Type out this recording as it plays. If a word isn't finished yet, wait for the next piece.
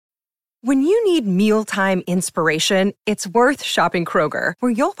When you need mealtime inspiration, it's worth shopping Kroger,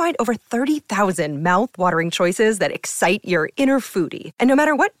 where you'll find over 30,000 mouth-watering choices that excite your inner foodie. And no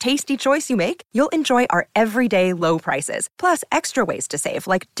matter what tasty choice you make, you'll enjoy our everyday low prices, plus extra ways to save,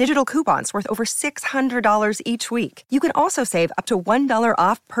 like digital coupons worth over $600 each week. You can also save up to $1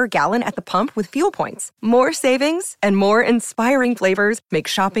 off per gallon at the pump with fuel points. More savings and more inspiring flavors make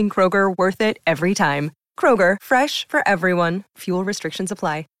shopping Kroger worth it every time. Kroger, fresh for everyone. Fuel restrictions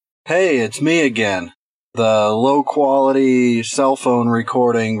apply. Hey, it's me again. The low-quality cell phone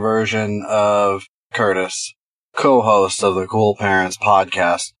recording version of Curtis, co-host of the Cool Parents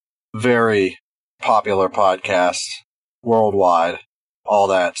podcast. Very popular podcast worldwide, all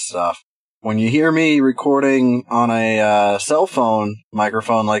that stuff. When you hear me recording on a cell phone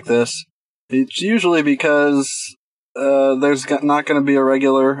microphone like this, it's usually because there's not going to be a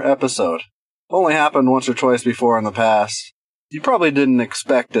regular episode. Only happened once or twice before in the past. You probably didn't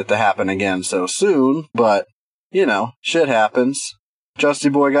expect it to happen again so soon, but, you know, shit happens.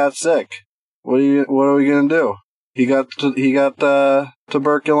 Justy Boy got sick. What are we gonna do? He got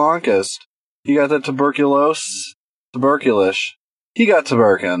tuberculosis. He got the tuberculous. He got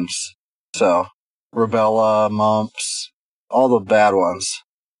tubercans. So, rubella, mumps, all the bad ones.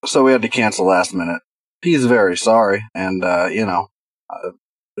 So we had to cancel last minute. He's very sorry, and,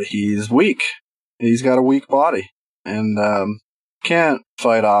 he's weak. He's got a weak body. And, can't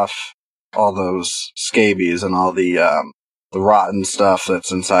fight off all those scabies and all the rotten stuff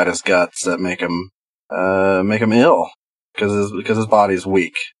that's inside his guts that make him ill. Because his body's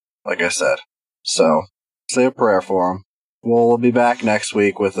weak, like I said. So, say a prayer for him. We'll be back next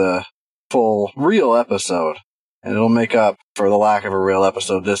week with a full, real episode. And it'll make up for the lack of a real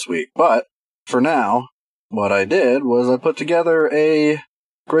episode this week. But, for now, what I did was I put together a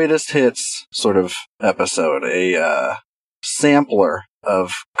greatest hits sort of episode, a sampler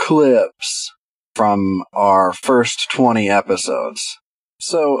of clips from our first 20 episodes.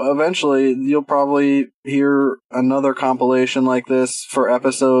 So eventually you'll probably hear another compilation like this for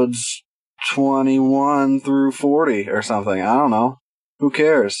episodes 21 through 40 or something. I don't know. Who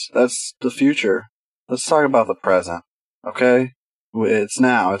cares? That's the future. Let's talk about the present, okay? It's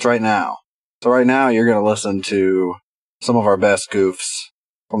now. It's right now. So right now you're going to listen to some of our best goofs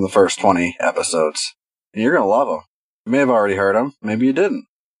from the first 20 episodes. And you're going to love them. You may have already heard them. Maybe you didn't.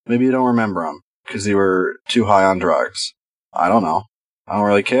 Maybe you don't remember them because you were too high on drugs. I don't know. I don't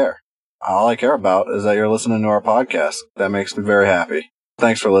really care. All I care about is that you're listening to our podcast. That makes me very happy.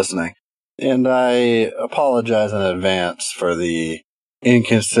 Thanks for listening. And I apologize in advance for the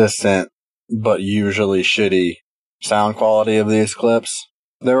inconsistent but usually shitty sound quality of these clips.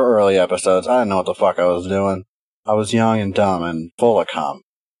 They were early episodes. I didn't know what the fuck I was doing. I was young and dumb and full of cum.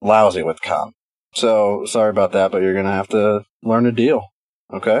 Lousy with cum. So, sorry about that, but you're going to have to learn to deal,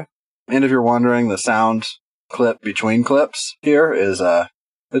 okay? And if you're wondering, the sound clip between clips here is,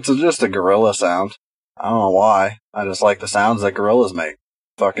 it's just a gorilla sound. I don't know why. I just like the sounds that gorillas make.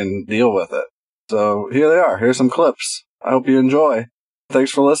 Fucking deal with it. So, here they are. Here's some clips. I hope you enjoy.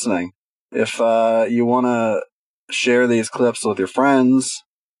 Thanks for listening. If you want to share these clips with your friends,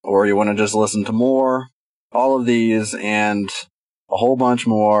 or you want to just listen to more, all of these and a whole bunch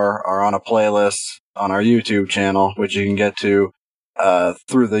more are on a playlist on our YouTube channel, which you can get to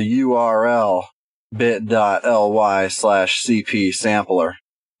through the URL bit.ly/CP Sampler.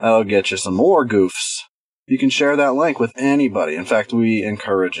 That'll get you some more goofs. You can share that link with anybody. In fact, we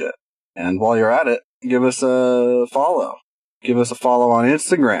encourage it. And while you're at it, give us a follow. Give us a follow on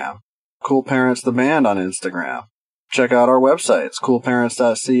Instagram. Cool Parents the Band on Instagram. Check out our website. It's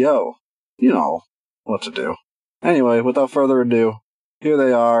coolparents.co. You know what to do. Anyway, without further ado, here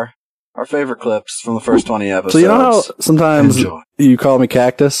they are, our favorite clips from the first 20 episodes. So you know how sometimes you call me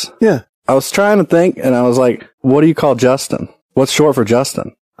Cactus? Yeah. I was trying to think, and I was like, what do you call Justin? What's short for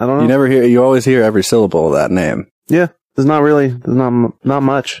Justin? I don't know. You always hear every syllable of that name. Yeah. There's not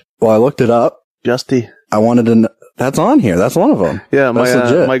much. Well, I looked it up. Justy. I wanted to know. That's on here. That's one of them. Yeah,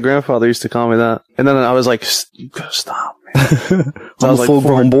 That's my grandfather used to call me that. And then I was like, you gotta stop, man. I'm I was a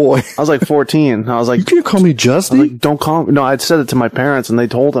full-grown boy. I was like 14. I was like, you can't call me Justy? I was like, don't call me. No, I'd said it to my parents and they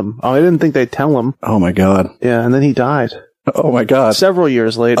told him. Oh, I didn't think they'd tell him. Oh my God. Yeah, and then he died. Oh my God. Several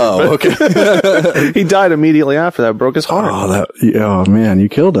years later. Oh, okay. He died immediately after that. Broke his heart. Oh man, you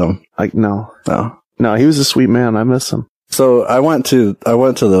killed him. Like, no. No. No, he was a sweet man. I miss him. So I went to the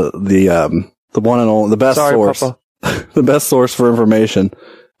one and only, the best source. Papa. The best source for information,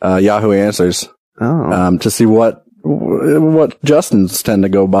 Yahoo Answers, to see what Justins tend to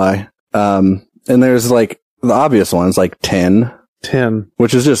go by. And there's like the obvious ones, like 10,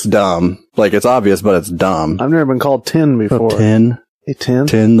 which is just dumb. Like it's obvious, but it's dumb. I've never been called 10 before. 10. Hey, Tin.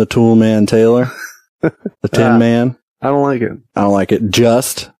 Tin the Tool Man Taylor. The Tin Man. I don't like it. I don't like it.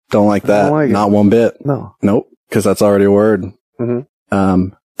 Just don't like that. Don't like it. Not one bit. No. Nope. Because that's already a word. Mm-hmm.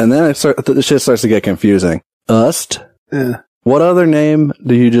 And then the shit starts to get confusing. Ust. Yeah. What other name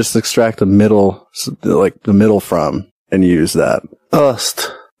do you just extract the middle from and use that?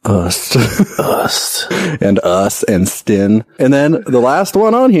 Ust. And us and Stin. And then the last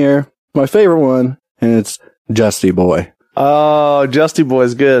one on here, my favorite one, and it's Justy Boy. Oh, Justy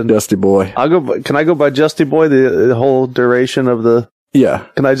Boy's good. Justy Boy. Can I go by Justy Boy the whole duration of the... Yeah.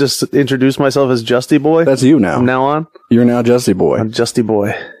 Can I just introduce myself as Justy Boy? That's you now. From now on? You're now Justy Boy. I'm Justy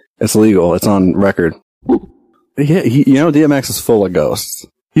Boy. It's legal. It's on record. Yeah, DMX is full of ghosts.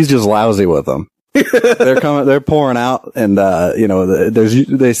 He's just lousy with them. They're pouring out, and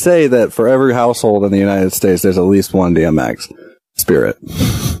they say that for every household in the United States, there's at least one DMX spirit.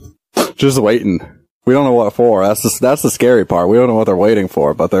 Just waiting. We don't know what for. That's the scary part. We don't know what they're waiting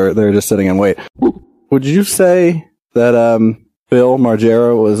for, but they're just sitting and wait. Would you say that Bill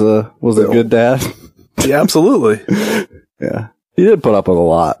Margera was a good dad? Yeah, absolutely. Yeah, he did put up with a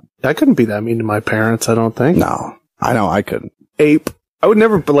lot. I couldn't be that mean to my parents, I don't think. No, I know I couldn't. Ape. I would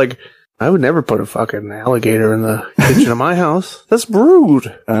never put a fucking alligator in the kitchen of my house. That's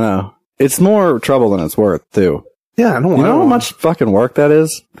rude. I know. It's more trouble than it's worth, too. Yeah, I know. You know how much fucking work that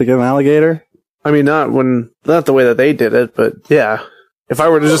is to get an alligator? I mean, not the way that they did it, but yeah. If I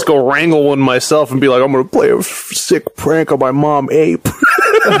were to just go wrangle one myself and be like, I'm going to play a sick prank on my mom, Ape.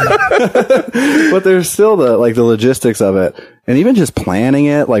 But there's still the logistics of it. And even just planning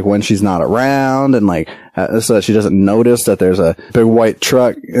it, like when she's not around and so that she doesn't notice that there's a big white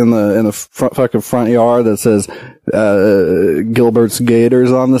truck in the front yard that says, Gilbert's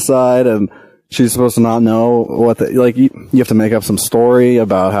Gators on the side, and she's supposed to not know you have to make up some story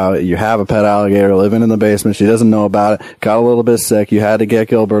about how you have a pet alligator living in the basement. She doesn't know about it. Got a little bit sick. You had to get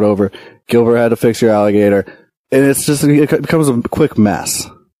Gilbert over. Gilbert had to fix your alligator. And it becomes a quick mess.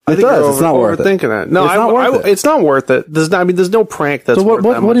 It does. It's not worth it. Overthinking it. No, it's not worth it. There's no prank that's worth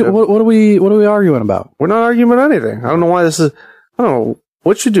that much. What are we arguing about? We're not arguing about anything. I don't know why this is. I don't know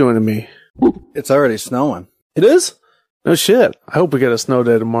what you're doing to me. It's already snowing. It is? No shit. I hope we get a snow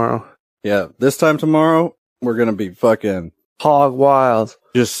day tomorrow. Yeah, this time tomorrow, we're going to be fucking hog wild.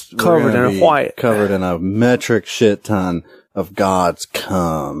 Just covered in white. Covered in a metric shit ton of God's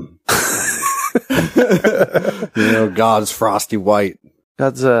cum. God's frosty white.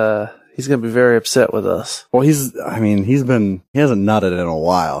 God's, he's going to be very upset with us. Well, he hasn't nutted in a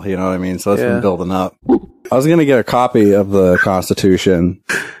while, you know what I mean? So it's been building up. I was going to get a copy of the Constitution.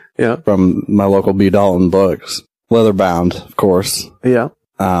 Yeah. From my local B. Dalton books. Leather bound, of course. Yeah.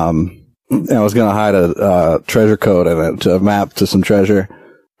 And I was going to hide a treasure code in it to map to some treasure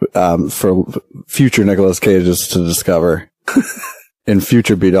for future Nicolas Cages to discover in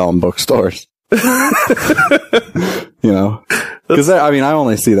future B. Dalton bookstores. Because I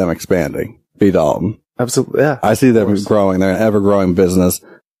only see them expanding. B. Dalton. Absolutely, yeah. I see them growing. They're an ever-growing business.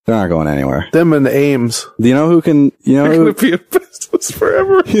 They're not going anywhere. Them and the Ames. Do you know who can? They're going to be in business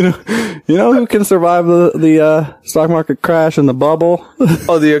forever. You know who can survive the stock market crash and the bubble?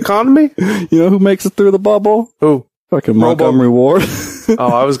 Oh, the economy? You know who makes it through the bubble? Who? Fucking Montgomery Ward.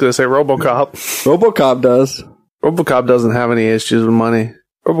 Oh, I was going to say RoboCop. RoboCop does. RoboCop doesn't have any issues with money.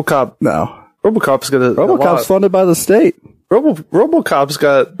 RoboCop. No. RoboCop's funded by the state. RoboCop's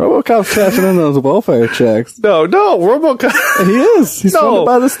cashing in those welfare checks. No, RoboCop. He is. He's funded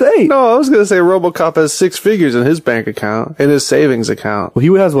by the state. No, I was going to say RoboCop has 6 figures in his bank account, in his savings account. Well, he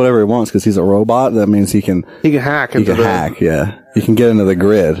has whatever he wants because he's a robot. That means he can hack. Yeah. He can get into the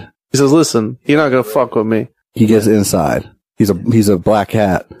grid. He says, "Listen, you're not going to fuck with me." He gets inside. He's a black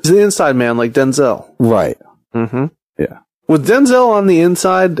hat. He's the inside man, like Denzel. Right. Mm-hmm. Yeah. Was Denzel on the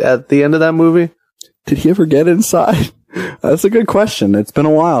inside at the end of that movie? Did he ever get inside? That's a good question. It's been a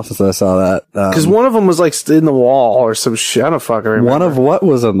while since I saw that. Because one of them was like in the wall or some shit. I don't fucking remember. One of what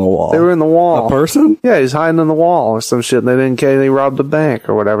was in the wall? They were in the wall. A person? Yeah, he's hiding in the wall or some shit. And they didn't care. They robbed the bank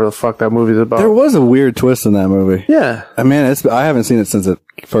or whatever the fuck that movie's about. There was a weird twist in that movie. Yeah. I mean, I haven't seen it since it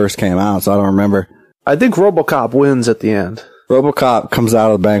first came out, so I don't remember. I think RoboCop wins at the end. RoboCop comes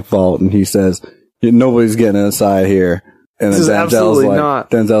out of the bank vault and he says, "Nobody's getting inside here." And then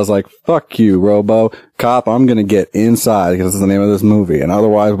Denzel's like, "Fuck you, Robo Cop. I'm going to get inside because it's the name of this movie. And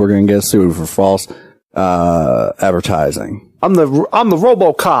otherwise we're going to get sued for false, advertising." I'm the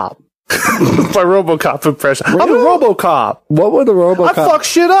RoboCop. My RoboCop impression. Really? I'm the RoboCop. What would the RoboCop? I fuck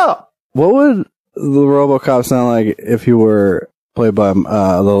shit up. What would the RoboCop sound like if he were played by,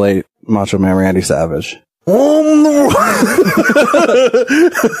 the late Macho Man Randy Savage? Go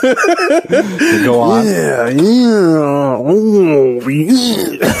on. Yeah. Oh,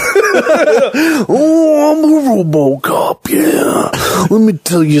 yeah. Oh, I'm a RoboCop, yeah. Let me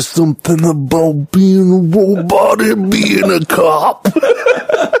tell you something about being a robot and being a cop. Dig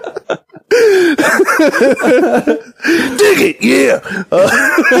it, yeah.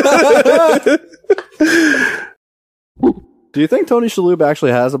 Do you think Tony Shalhoub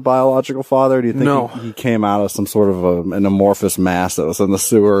actually has a biological father? Or do you think No. he came out of some sort of an amorphous mass that was in the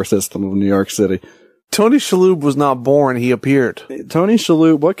sewer system of New York City? Tony Shalhoub was not born, he appeared. Tony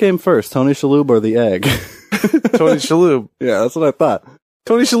Shalhoub, what came first, Tony Shalhoub or the egg? Tony Shalhoub. Yeah, that's what I thought.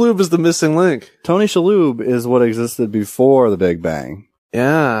 Tony Shalhoub is the missing link. Tony Shalhoub is what existed before the Big Bang.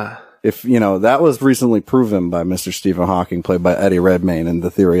 Yeah. If, that was recently proven by Mr. Stephen Hawking, played by Eddie Redmayne in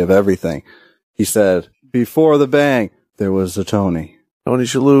The Theory of Everything. He said, before the bang, there was a Tony. Tony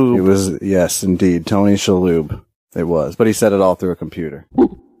Shalhoub. It was, yes, indeed, Tony Shalhoub. It was. But he said it all through a computer.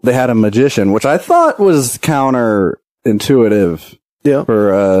 They had a magician, which I thought was counterintuitive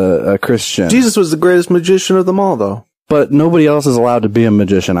for a Christian. Jesus was the greatest magician of them all, though. But nobody else is allowed to be a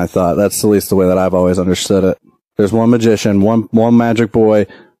magician, I thought. That's at least the way that I've always understood it. There's one magician, one magic boy,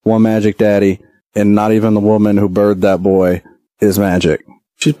 one magic daddy, and not even the woman who birthed that boy is magic.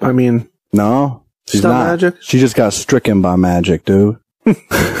 No, she's not magic. She just got stricken by magic, dude.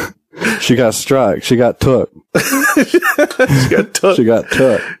 She got struck. She got took. She got took. She got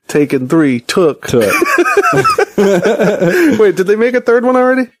took. Taken 3. Took. Took. Wait, did they make a third one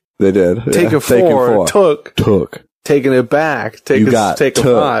already? They did. Taken 4. Took. Took. Taking it back. Taking 5.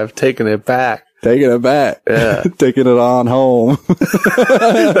 Taking it back. Taking it back. Yeah. Taking it on home.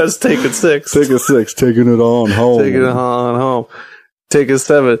 That's taking 6. Taking 6. Taking it on home. Taking it on home. Taking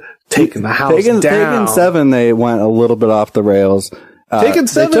 7. Taking the house down. Taking 7, they went a little bit off the rails. Taking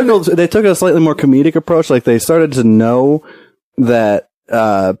 7. They took a slightly more comedic approach. Like they started to know that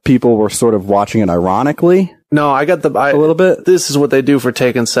people were sort of watching it ironically. No, I got a little bit. This is what they do for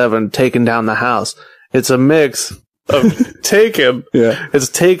Taken 7, taking down the house. It's a mix of Taken. Yeah. It's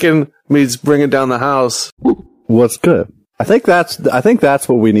Taken means bringing down the house. What's good? I think that's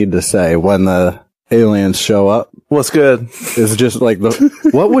what we need to say when the aliens show up. What's good? Is just like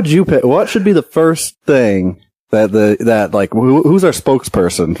what would you pick? What should be the first thing that who's our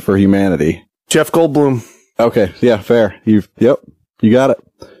spokesperson for humanity? Jeff Goldblum. Okay, yeah, fair. You got it.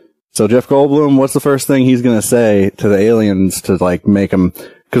 So Jeff Goldblum, what's the first thing he's gonna say to the aliens to make them?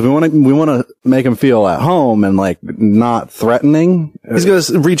 Because we want to make him feel at home and not threatening. He's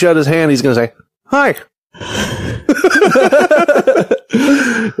gonna reach out his hand. He's gonna say, "Hi."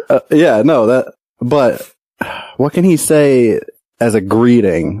 But what can he say as a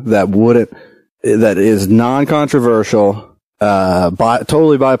greeting that is non-controversial,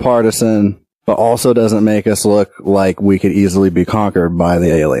 totally bipartisan, but also doesn't make us look like we could easily be conquered by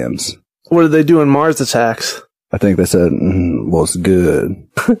the aliens? What did they do in Mars Attacks? I think they said, what's good?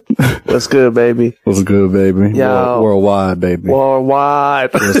 What's good, baby? What's good, baby? Yo. Worldwide, baby. Worldwide.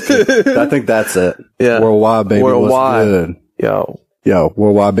 I think that's it. Yeah. Worldwide, baby. Worldwide. What's good? Yo,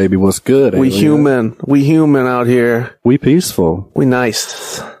 worldwide, baby. What's good? We human. We human out here. We peaceful. We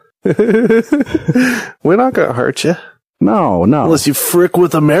nice. We're not gonna hurt you. No. Unless you frick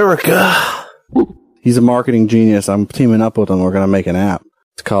with America. He's a marketing genius. I'm teaming up with him. We're gonna make an app.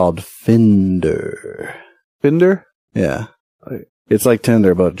 It's called Finder. Finder? Yeah. It's like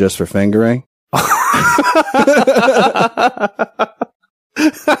Tinder, but just for fingering.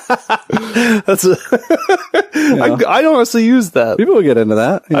 That's I don't honestly use that. People get into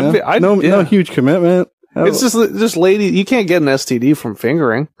that. No huge commitment. It's just lady. You can't get an STD from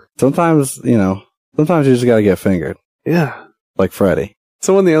fingering. Sometimes you just gotta get fingered. Yeah. Like Freddie.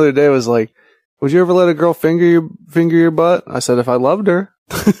 Someone the other day was like, would you ever let a girl finger your butt? I said, if I loved her.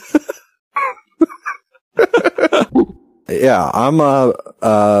 Yeah, I'm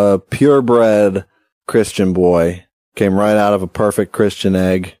a purebred Christian boy. Came right out of a perfect Christian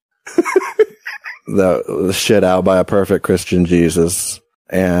egg. That was shit out by a perfect Christian Jesus.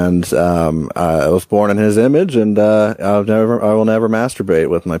 And I was born in his image, and I will never masturbate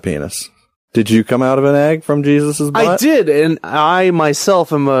with my penis. Did you come out of an egg from Jesus's butt? I did, and I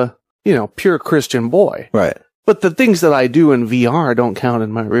myself am a pure Christian boy. Right. But the things that I do in VR don't count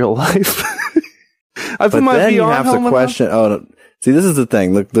in my real life. I put my VR you have to helmet question. on. Oh, no. See, this is the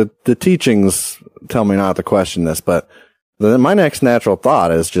thing. The teachings tell me not to question this, but my next natural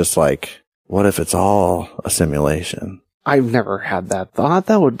thought is just what if it's all a simulation? I've never had that thought.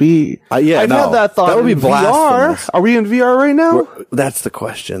 That would be. I've had that thought. That would be VR. blasphemous. Are we in VR right now? That's the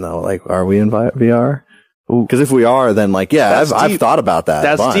question, though. Are we in VR? Because if we are, then like, yeah, I've thought about that.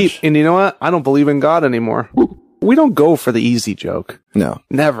 That's deep. And you know what? I don't believe in God anymore. We don't go for the easy joke. No.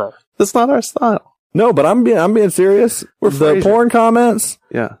 Never. That's not our style. No, but I'm being serious. The porn comments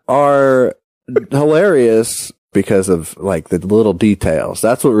are hilarious because of like the little details.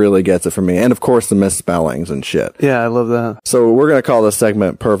 That's what really gets it for me. And of course the misspellings and shit. Yeah, I love that. So we're going to call this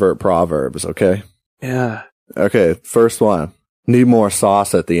segment Pervert Proverbs, okay? Yeah. Okay, first one. Need more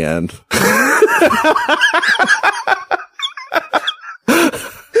sauce at the end.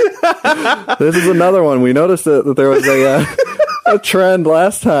 This is another one. We noticed that there was a trend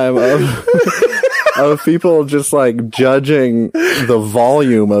last time of people just like judging the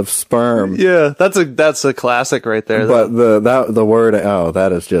volume of sperm. Yeah, that's a classic right there. But the word,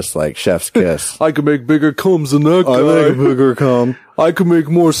 that is just like chef's kiss. I could make bigger cums than that guy. I make a bigger cum. I could make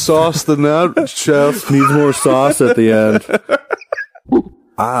more sauce than that, chef. Needs more sauce at the end.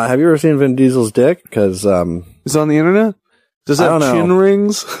 Have you ever seen Vin Diesel's dick? Because it's on the internet. Does that have chin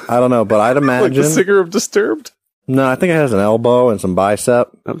rings? I don't know, but I'd imagine like the singer of Disturbed. No, I think it has an elbow and some bicep.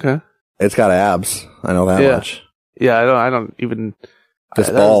 Okay. It's got abs. I know that much. Yeah, I don't even.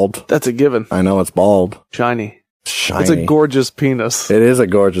 It's bald. That's a given. I know it's bald. Shiny. It's a gorgeous penis. It is a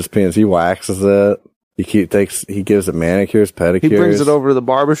gorgeous penis. He waxes it. He gives it manicures, pedicures. He brings it over to the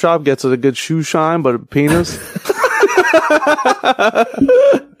barbershop, gets it a good shoe shine, but a penis.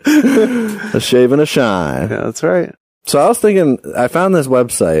 A shave and a shine. Yeah, that's right. So I was thinking, I found this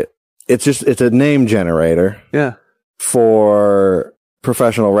website. It's a name generator. Yeah. For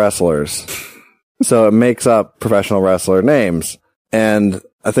professional wrestlers. So it makes up professional wrestler names. And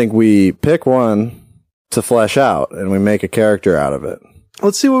I think we pick one to flesh out and we make a character out of it.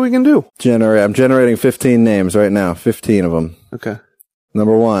 Let's see what we can do. I'm generating 15 names right now. 15 of them. Okay.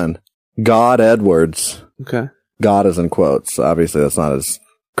 Number 1, God Edwards. Okay. God is in quotes. Obviously, that's not his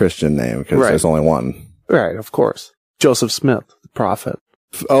Christian name because there's only one. Right, of course. Joseph Smith, the prophet.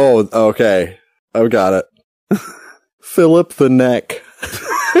 Oh, okay. I've got it. Philip the Neck.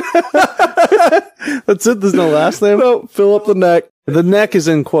 That's it? There's no last name? No, Philip the Neck. The neck is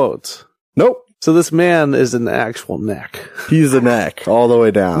in quotes. Nope. So this man is an actual neck. He's a neck all the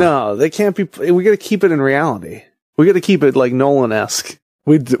way down. No, they can't be. We got to keep it in reality. We got to keep it like Nolan-esque.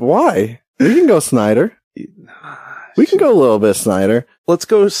 Why? We can go Snyder. We can go a little bit Snyder. Let's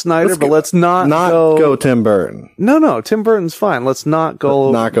go Snyder, but let's not go Tim Burton. No, Tim Burton's fine. Let's not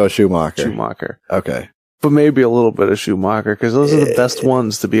go Schumacher. Okay. But maybe a little bit of Schumacher, because those are the best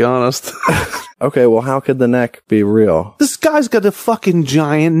ones, to be honest. Okay, well, how could the neck be real? This guy's got a fucking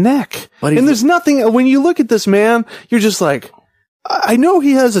giant neck. And there's nothing, when you look at this man, you're just like, I know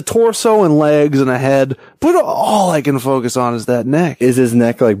he has a torso and legs and a head, but all I can focus on is that neck. Is his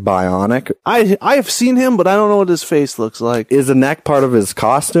neck like bionic? I've seen him, but I don't know what his face looks like. Is the neck part of his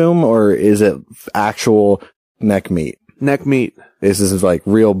costume, or is it actual neck meat? Neck meat. This is like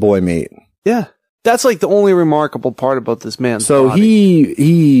real boy meat. Yeah. That's like the only remarkable part about this man's So body.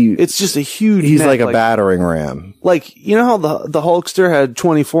 he it's just a huge he's neck, like a battering ram. Like, you know how the Hulkster had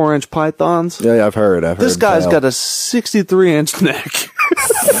 24-inch pythons? Yeah, I've heard. This guy's got a 63-inch neck.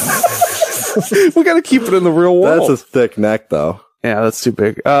 We got to keep it in the real world. That's a thick neck, though. Yeah, that's too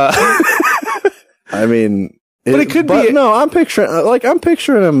big. I mean, but it could be. No, I'm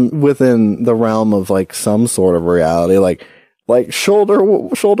picturing him within the realm of like some sort of reality, like shoulder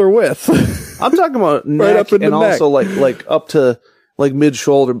width. I'm talking about neck right up in and the also neck. like up to like mid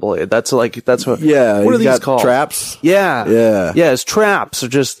shoulder blade. That's what. Yeah. What are these called? Traps. Yeah. His traps are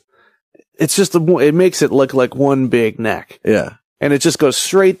just. It's just it makes it look like one big neck. Yeah. And it just goes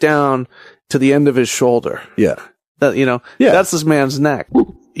straight down to the end of his shoulder. Yeah. That's this man's neck.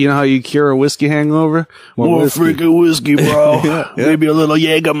 You know how you cure a whiskey hangover? More freaking whiskey, bro. Yeah. Maybe a little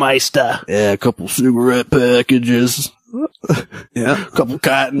Jägermeister. Yeah, a couple cigarette packages. Yeah. A couple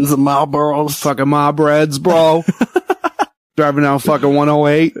cottons of Marlboros. Fucking mob breads, bro. Driving down fucking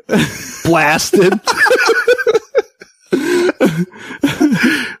 108. Blasted.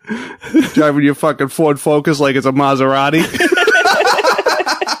 Driving your fucking Ford Focus like it's a Maserati.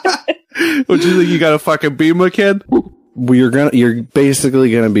 What, you think you got a fucking Beamer, kid? You're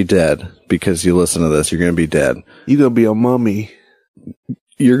basically gonna be dead because you listen to this. You're gonna be dead. You're gonna be a mummy.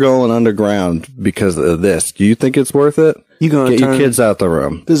 You're going underground because of this. Do you think it's worth it? You're gonna get your kids out the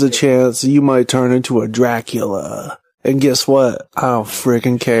room. There's a chance you might turn into a Dracula. And guess what? I don't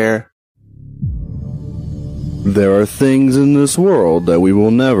freaking care. There are things in this world that we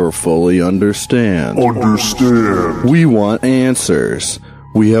will never fully understand. We want answers.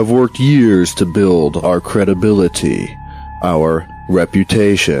 We have worked years to build our credibility, our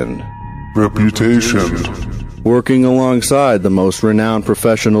reputation. working alongside the most renowned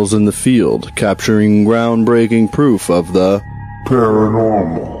professionals in the field, capturing groundbreaking proof of the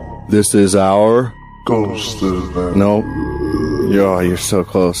paranormal. This is our Ghost Adventure. No. You're so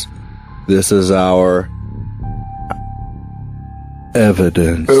close. This is our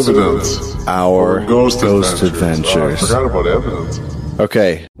evidence. Our Ghost Adventures. I forgot about evidence.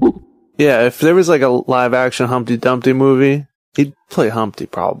 Okay. Yeah, if there was like a live action Humpty Dumpty movie, he'd play Humpty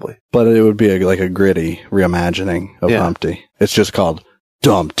probably. But it would be like a gritty reimagining of Humpty. It's just called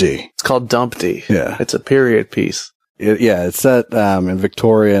Dumpty. It's called Dumpty. Yeah. It's a period piece. It's set in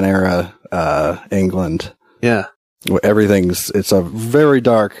Victorian era England. Yeah. It's a very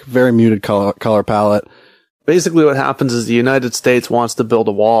dark, very muted color palette. Basically what happens is the United States wants to build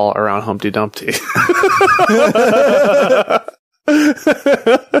a wall around Humpty Dumpty.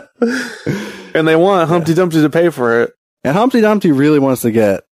 And they want Humpty Dumpty to pay for it. And Humpty Dumpty really wants to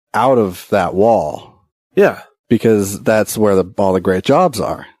get out of that wall. Yeah. Because that's where all the great jobs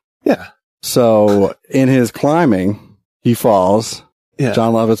are. Yeah. So in his climbing, he falls. Yeah.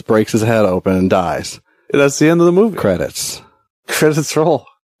 John Lovitz breaks his head open and dies. That's the end of the movie. Credits roll.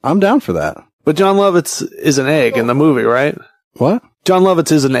 I'm down for that. But John Lovitz is an egg in the movie, right? What? John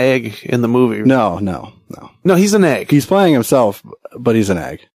Lovitz is an egg in the movie. No, he's an egg. He's playing himself, but he's an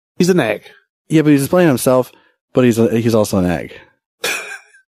egg. He's an egg. Yeah, but he's playing himself, but he's also an egg.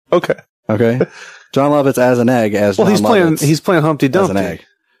 Okay. John Lovitz as an egg, as well, John Lovitz he's playing Humpty Dumpty as an egg.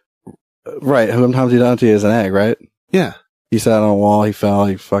 Right, Humpty Dumpty is an egg, right? Yeah. He sat on a wall, he fell,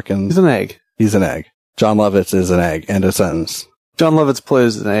 he's an egg. He's an egg. John Lovitz is an egg. End of sentence. John Lovitz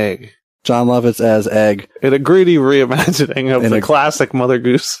plays an egg. John Lovitz as egg. In a gritty reimagining of the classic Mother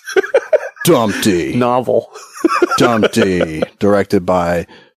Goose Dumpty novel. Dumpty, directed by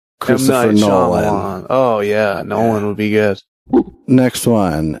Christopher Nolan. Oh yeah, Nolan would be good. Next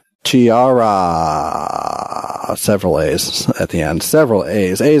one, Chiara. Several A's at the end. Several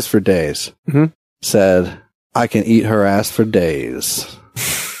A's. A's for days. Mm-hmm. Said, I can eat her ass for days.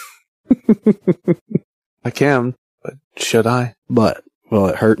 I can, but should I? But will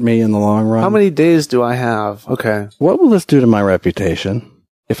it hurt me in the long run? How many days do I have? Okay. What will this do to my reputation?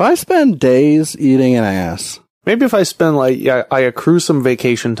 If I spend days eating an ass. Maybe if I spend I accrue some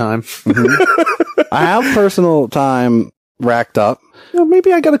vacation time. Mm-hmm. I have personal time racked up.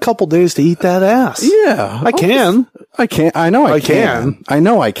 Maybe I got a couple days to eat that ass. Yeah. I can. I know I can. I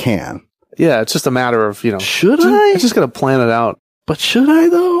know I can. Yeah, it's just a matter of, Should I? I just gotta plan it out. But should I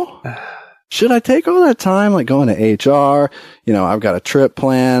though? Should I take all that time, going to HR? I've got a trip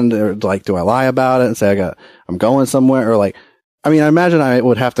planned, or do I lie about it and say I'm going somewhere, or I imagine I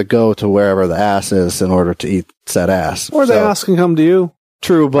would have to go to wherever the ass is in order to eat said ass. Or the ass can come to you.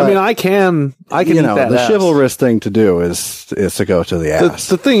 True, but I can eat that the ass. Chivalrous thing to do is to go to the ass.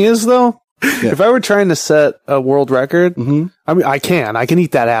 The thing is though, if I were trying to set a world record, I can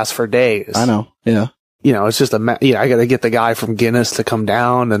eat that ass for days. I know. Yeah. It's just I got to get the guy from Guinness to come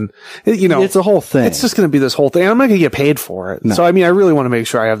down, and it's a whole thing. It's just going to be this whole thing. I'm not going to get paid for it. No. So I really want to make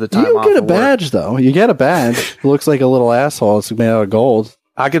sure I have the time. You get a badge though. You get a badge. It looks like a little asshole. It's made out of gold.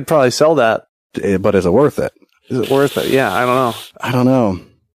 I could probably sell that. But is it worth it? Is it worth it? Yeah, I don't know.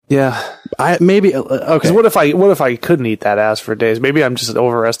 Yeah. Maybe okay. What if I couldn't eat that ass for days? Maybe I'm just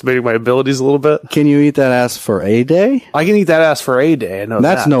overestimating my abilities a little bit. Can you eat that ass for a day? I can eat that ass for a day. I know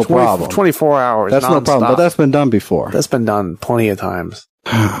that's no problem. 24 hours. That's no problem. But that's been done before. That's been done plenty of times.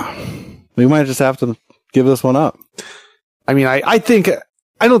 We might just have to give this one up. I'm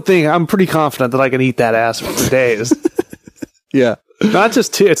pretty confident that I can eat that ass for days. Yeah. Not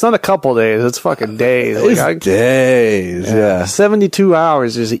just two. It's not a couple days. It's fucking days. It's days. Yeah. 72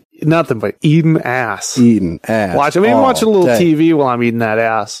 hours is nothing but eating ass. Eating ass. Watch a little TV while I'm eating that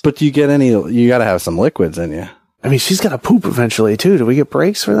ass. But you got to have some liquids in you. She's got to poop eventually too. Do we get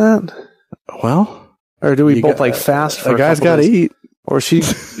breaks for that? Well, or do we both fast for a guy's got to eat? Or she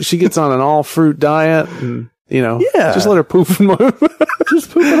gets on an all fruit diet and, just let her poop.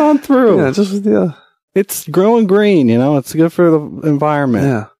 Just poop it on through. Yeah. It's growing green, it's good for the environment.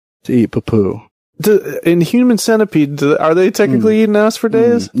 Yeah. To eat poo-poo. In Human Centipede, are they technically eating ass for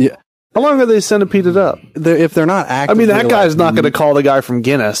days? Yeah. How long are they centipeded up? If they're not actively... that guy's not going to call the guy from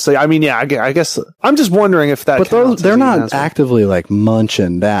Guinness. So, I guess... I'm just wondering if that counts. But they're not actively,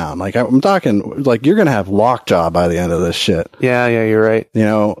 munching down. I'm talking, you're going to have lockjaw by the end of this shit. Yeah, you're right.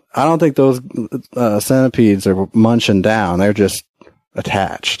 I don't think those centipedes are munching down. They're just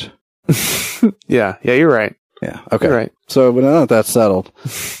attached. Yeah, you're right. Yeah, okay. You're right. So, but now that that's settled...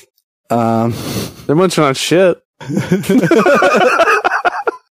 they're munching on shit.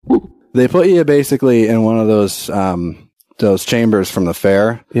 They put you basically in one of those those chambers from the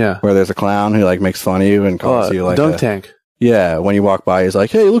fair. Yeah. Where there's a clown who like makes fun of you and calls you like dunk tank. Yeah, when you walk by, he's like,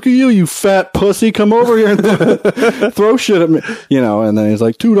 "Hey, look at you fat pussy! Come over here and throw shit at me." And then he's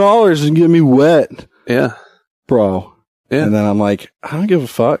like, $2 and get me wet. Yeah, bro. Yeah. And then I'm like, I don't give a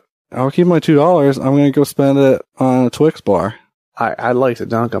fuck. I'll keep my $2. I'm gonna go spend it on a Twix bar. I'd like to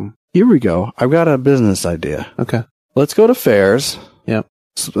dunk them. Here we go. I've got a business idea. Okay. Let's go to fairs. Yep.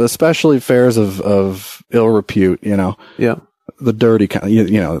 Especially fairs of ill repute. Yeah. The dirty kind.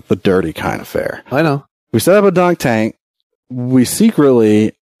 The dirty kind of fair. I know. We set up a dunk tank. We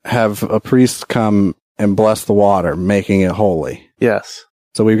secretly have a priest come and bless the water, making it holy. Yes.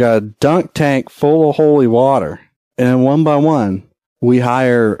 So we've got a dunk tank full of holy water. And one by one, we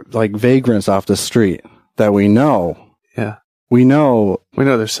hire like vagrants off the street that we know. Yeah. We know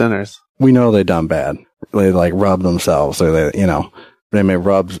they're sinners. We know they done bad. They like rub themselves or they may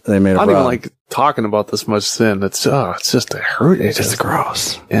rub. I don't even like talking about this much sin. It's just a hurt. It's just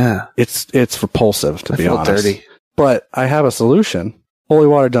gross. Yeah. It's repulsive to be honest. Dirty. But I have a solution. Holy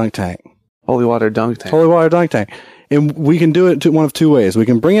water dunk tank. Holy water dunk tank. Holy water dunk tank. And we can do it one of two ways. We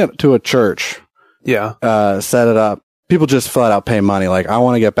can bring it to a church. Yeah. Set it up. People just flat out pay money. Like, I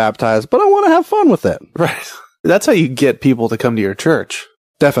want to get baptized, but I want to have fun with it. Right. That's how you get people to come to your church.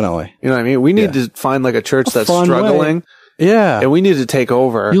 Definitely. You know what I mean? We need to find like a church that's struggling. Way. Yeah. And we need to take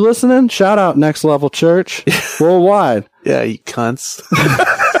over. You listening? Shout out Next Level Church worldwide. Yeah, you cunts.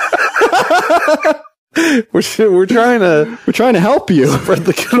 We're trying to help you spread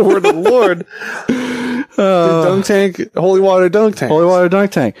the good word of the Lord. Dunk tank, holy water dunk tank. Holy water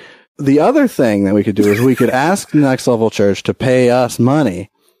dunk tank. The other thing that we could do is we could ask Next Level Church to pay us money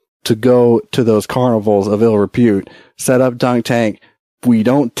to go to those carnivals of ill repute, set up dunk tank. We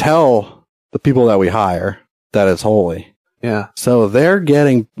don't tell the people that we hire that it's holy. Yeah. So they're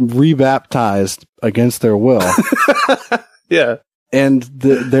getting rebaptized against their will. Yeah. And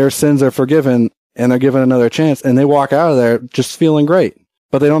their sins are forgiven and they're given another chance and they walk out of there just feeling great,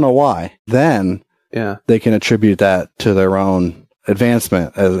 but they don't know why. Then they can attribute that to their own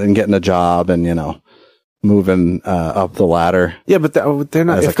advancement and getting a job and, moving up the ladder. Yeah, but they're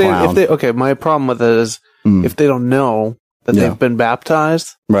not. If they okay, my problem with it is if they don't know that they've been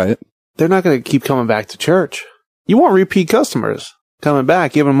baptized, right? They're not going to keep coming back to church. You want repeat customers coming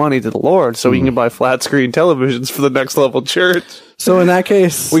back, giving money to the Lord, so we can buy flat screen televisions for the Next Level Church. So in that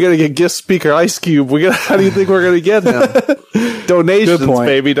case, we got to get guest speaker Ice Cube. How do you think we're going to get him? Donations,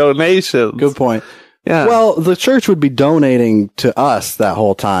 baby, donations. Good point. Yeah. Well, the church would be donating to us that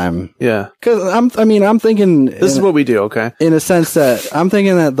whole time. Yeah. Because I'm thinking this is what we do. Okay. In a sense that I'm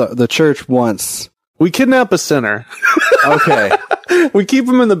thinking that the church wants. We kidnap a sinner. Okay. We keep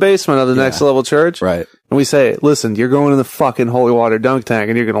him in the basement of the Next Level Church. Right. And we say, listen, you're going in the fucking holy water dunk tank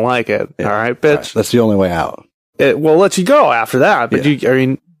and you're going to like it. Yeah. All right, bitch. Right. That's the only way out. We'll let you go after that. But you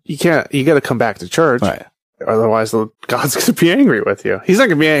can't, you got to come back to church. Right. Otherwise, God's going to be angry with you. He's not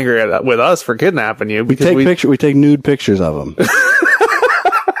going to be angry with us for kidnapping you. Because we take nude pictures of him.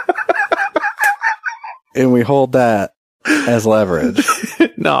 And we hold that as leverage.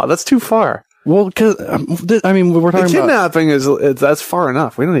 No, that's too far. Well, because we're talking about kidnapping that's far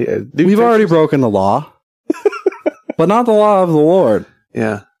enough. We don't need. We've already broken the law, but not the law of the Lord.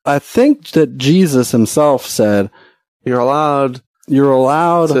 Yeah, I think that Jesus himself said, "You're allowed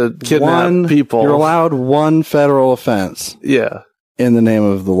to kidnap people. You're allowed one federal offense." Yeah, in the name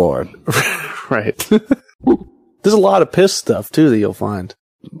of the Lord. Right. There's a lot of piss stuff too that you'll find.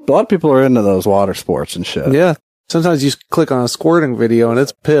 A lot of people are into those water sports and shit. Yeah. Sometimes you click on a squirting video and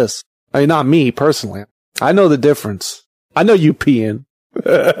it's piss. I mean, not me personally. I know the difference. I know you peeing.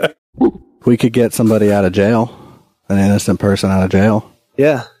 We could get somebody out of jail. An innocent person out of jail.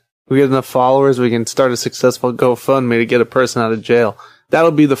 Yeah. We get enough followers, we can start a successful GoFundMe to get a person out of jail.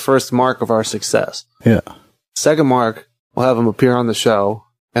 That'll be the first mark of our success. Yeah. Second mark, we'll have him appear on the show,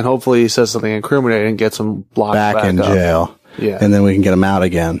 and hopefully he says something incriminating and gets him locked back in jail. Yeah. And then we can get him out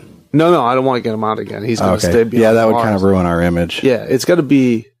again. No, I don't want to get him out again. He's going to stay behind Yeah, that would kind of ruin our image. Yeah, it's got to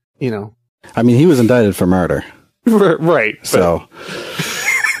be, I mean, he was indicted for murder. Right. So,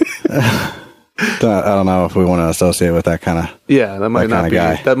 I don't know if we want to associate with that kind of Yeah, that might not be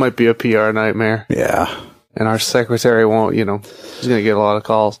guy. That might be a PR nightmare. Yeah. And our secretary won't, he's going to get a lot of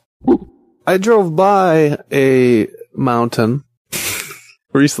calls. I drove by a mountain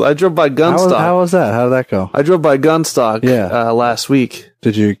recently. I drove by Gunstock. How was that? How did that go? I drove by Gunstock last week.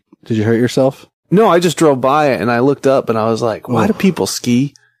 Did you hurt yourself? No, I just drove by it and I looked up and I was like, why do people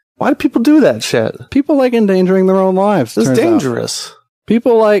ski? Why do people do that shit? People like endangering their own lives. It's dangerous.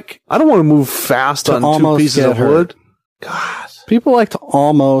 People like... I don't want to move fast on 2 pieces of wood. God. People like to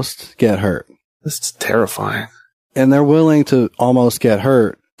almost get hurt. This is terrifying. and they're willing to almost get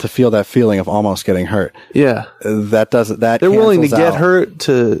hurt to feel that feeling of almost getting hurt. Yeah. They're willing to get hurt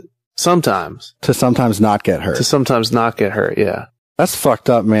to sometimes not get hurt. To sometimes not get hurt, yeah. That's fucked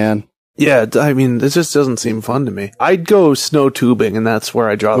up, man. Yeah, I mean, it just doesn't seem fun to me. I'd go snow tubing, and that's where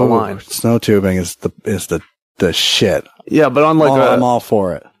I draw the line. Snow tubing is the shit. Yeah, but I'm all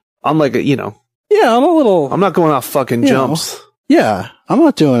for it. I'm like Yeah, I'm not going off fucking jumps. Yeah, I'm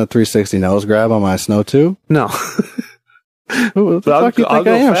not doing a 360 nose grab on my snow tube. No. Who the fuck you think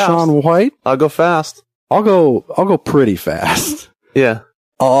I am, fast. Shaun White? I'll go fast. I'll go pretty fast. Yeah.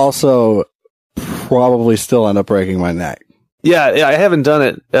 I'll also probably still end up breaking my neck. Yeah, I haven't done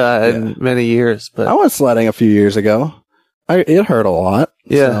it in many years, but I went sledding a few years ago. It hurt a lot.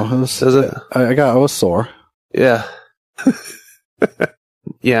 Yeah. So I was sore. Yeah.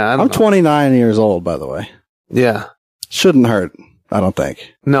 Yeah, I don't I'm know. 29 years old, by the way. Yeah. Shouldn't hurt, I don't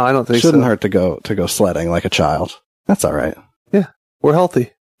think. No, I don't think Shouldn't hurt to go sledding like a child. That's all right. Yeah. We're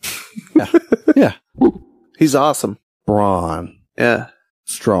healthy. Yeah. Yeah. He's awesome. Braun Yeah.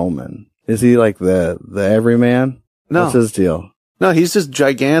 Strowman. Is he like the everyman? No. What's his deal? No, he's just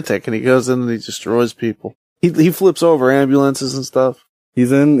gigantic, and he goes in and he destroys people. He flips over ambulances and stuff.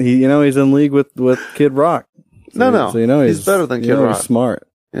 He's in league with Kid Rock. So So he's better than Kid Rock. He's smart.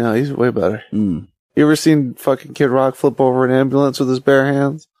 Yeah, he's way better. Mm. You ever seen fucking Kid Rock flip over an ambulance with his bare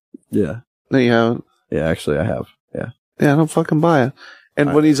hands? Yeah. No, you haven't. Yeah, actually I have. Yeah. Yeah, I don't fucking buy it.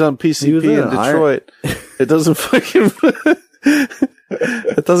 And when he's on PCP in in Detroit, it doesn't fucking...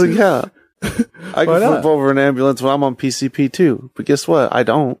 it doesn't count. I can flip over an ambulance when I'm on PCP too. But guess what? I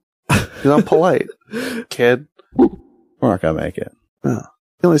don't. Because I'm polite. Kid. We're not gonna make it. No.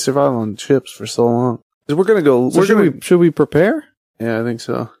 You only survive on chips for so long. We're gonna go... So should we prepare? Yeah, I think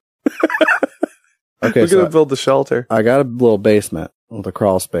so. Okay, we're gonna build the shelter. I got a little basement with a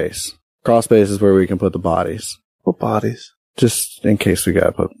crawl space. Crawl space is where we can put the bodies. What bodies? Just in case we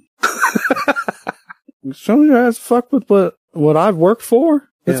gotta put... Some of you guys fuck with what I've worked for.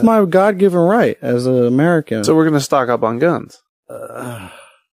 It's my God-given right as an American. So we're gonna stock up on guns.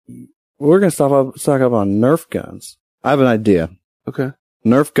 We're gonna stock up on Nerf guns. I have an idea. Okay.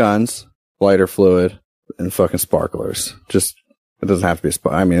 Nerf guns, lighter fluid, and fucking sparklers. Just, it doesn't have to be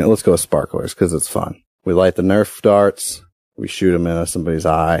let's go with sparklers because it's fun. We light the Nerf darts. We shoot them into somebody's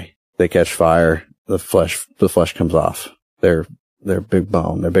eye. They catch fire. The flesh comes off. They're big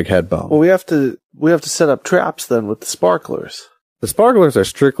bone. They're big head bone. Well, we have to set up traps then with the sparklers. The sparklers are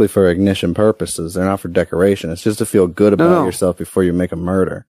strictly for ignition purposes. They're not for decoration. It's just to feel good about yourself before you make a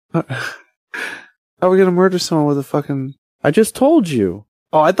murder. How are we gonna murder someone with a fucking... I just told you.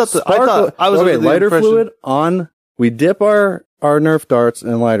 Oh, I was okay. Lighter fluid on. We dip our Nerf darts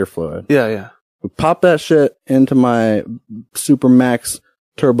in lighter fluid. Yeah. We pop that shit into my Super Max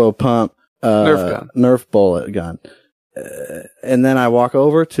Turbo Pump Nerf bullet gun, and then I walk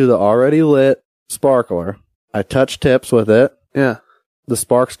over to the already lit sparkler. I touch tips with it. Yeah. The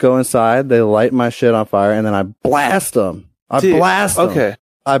sparks go inside. They light my shit on fire, and then I blast them. Okay.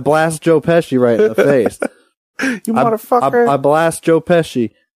 I blast Joe Pesci right in the face. You motherfucker. I blast Joe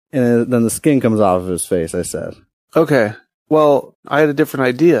Pesci, and then the skin comes off of his face, I said. Okay. Well, I had a different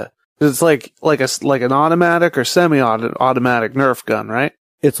idea. It's like an automatic or semi-automatic Nerf gun, right?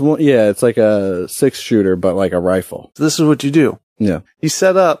 It's like a 6-shooter, but like a rifle. So this is what you do. Yeah. You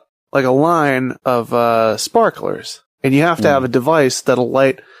set up like a line of sparklers, and you have to have a device that'll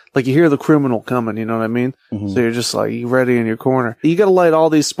light... Like, you hear the criminal coming, you know what I mean? Mm-hmm. So you're just like, you ready in your corner. You gotta light all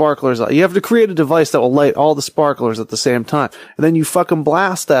these sparklers out. You have to create a device that will light all the sparklers at the same time. And then you fucking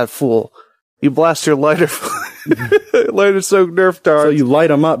blast that fool. You blast your lighter soaked Nerf darts. So you light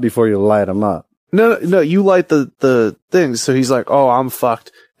them up before you light them up. No, you light the things. So he's like, oh, I'm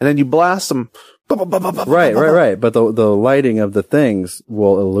fucked. And then you blast them. Right. But the lighting of the things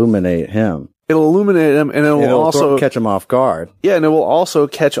will illuminate him. It'll illuminate him, and it'll also catch him off guard. Yeah, and it will also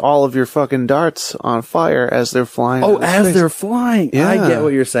catch all of your fucking darts on fire as they're flying. Oh, as they're flying. Yeah. I get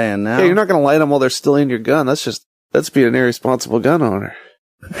what you're saying now. Yeah, you're not going to light them while they're still in your gun. That's being an irresponsible gun owner.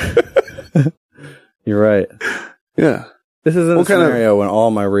 You're right. Yeah. This is a scenario when all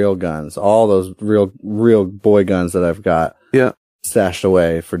my real guns, all those real boy guns that I've got, stashed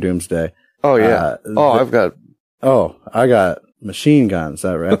away for Doomsday. Oh yeah. I got machine guns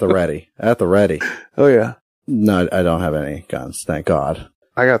at the ready. At the ready. Oh, yeah. No, I don't have any guns. Thank God.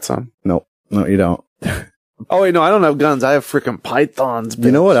 I got some. Nope. No, you don't. Oh, wait, no, I don't have guns. I have freaking pythons. Bitch.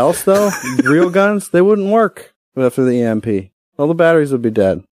 You know what else, though? Real guns, they wouldn't work after the EMP. All the batteries would be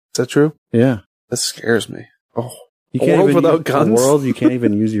dead. Is that true? Yeah. That scares me. Oh. You can't even without guns? You can't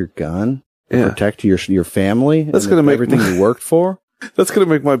even use your gun to protect your family. That's going to make everything you worked for. That's going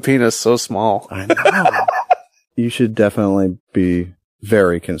to make my penis so small. I know. you should definitely be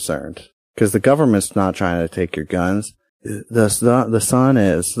very concerned because the government's not trying to take your guns. The sun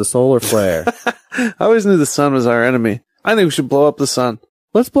is the solar flare. I always knew the sun was our enemy. I think we should blow up the sun.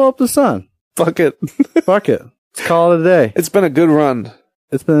 Let's blow up the sun. Fuck it. Fuck it. Let's call it a day. It's been a good run.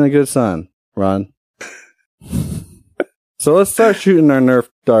 It's been a good run. So let's start shooting our Nerf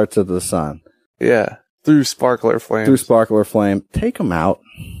darts at the sun. Yeah. Through sparkler flame. Take them out.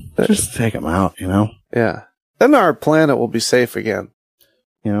 Just take them out, you know? Yeah. Then our planet will be safe again.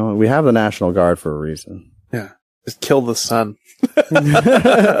 You know, we have the National Guard for a reason. Yeah. Just kill the sun.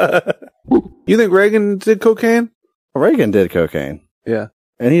 You think Reagan did cocaine? Reagan did cocaine. Yeah.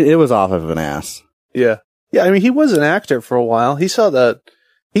 And it was off of an ass. Yeah. Yeah, I mean, he was an actor for a while. He saw that.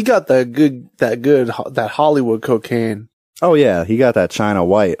 He got that Hollywood cocaine. Oh, yeah. He got that China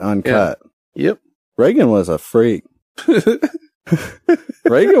White uncut. Yeah. Yep. Reagan was a freak.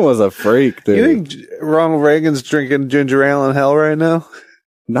 Reagan was a freak, dude. You think Ronald Reagan's drinking ginger ale in hell right now?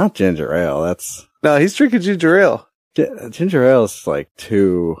 Not ginger ale. No, he's drinking ginger ale. Ginger ale is like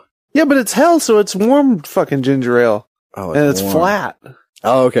too... Yeah, but it's hell, so it's warm fucking ginger ale. Oh, and it's warm. flat.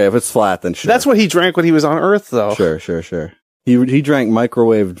 Oh, okay. If it's flat, then sure. That's what he drank when he was on Earth, though. Sure. He drank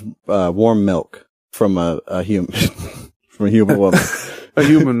microwaved warm milk from a human from a human woman. A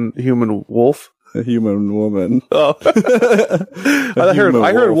human wolf. A human woman. Oh, I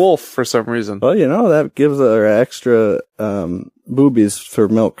heard wolf for some reason. Well, you know that gives her extra boobies for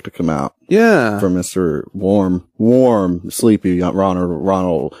milk to come out. Yeah, for Mr. Warm, sleepy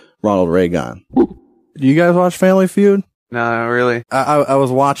Ronald Reagan. Do you guys watch Family Feud? No, not really. I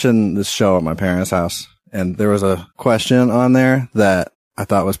was watching this show at my parents' house, and there was a question on there that I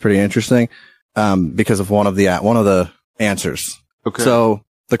thought was pretty interesting because of one of the answers. Okay. So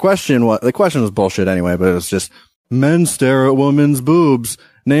the question was bullshit anyway, but it was just men stare at women's boobs.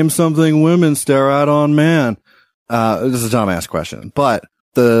 Name something women stare at on man. This is a dumbass question, but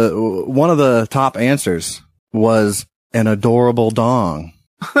one of the top answers was an adorable dong.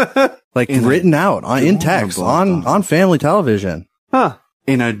 Like written out in text on family television. Huh.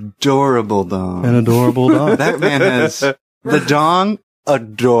 An adorable dong. An adorable dong. That man has the dong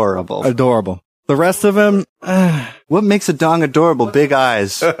adorable. Adorable. The rest of him, what makes a dong adorable? Big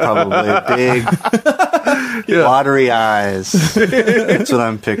eyes, probably. Big, watery eyes. That's what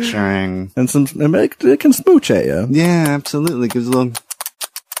I'm picturing. And it can smooch at you. Yeah, absolutely. Gives a little...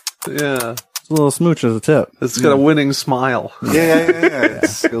 Yeah. A little smooch as a tip. It's got a winning smile. Yeah.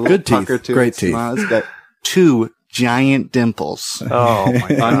 It's good teeth. Great teeth. It's got 2 giant dimples. Oh my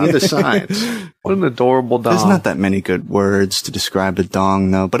God. On either side. What an adorable dong. There's not that many good words to describe a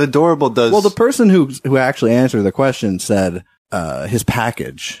dong, though, but adorable does. Well, the person who actually answered the question said his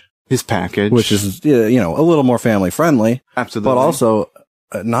package. His package. Which is, a little more family friendly. Absolutely. But also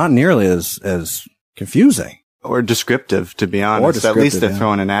not nearly as confusing. Or descriptive, to be honest. At least they're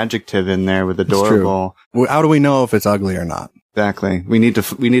throwing an adjective in there with adorable. How do we know if it's ugly or not? Exactly. We need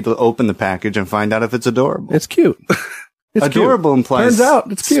to open the package and find out if it's adorable. It's cute. It's adorable cute. Implies turns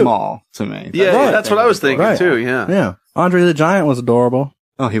out it's cute. Small to me. Yeah, that's what I was thinking too. Yeah. Yeah. Andre the Giant was adorable.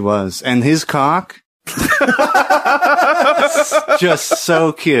 Oh, he was. And his cock. Just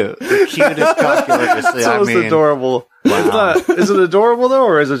so cute. The cutest cock you'll ever see. So it's adorable. Wow. Is it adorable though,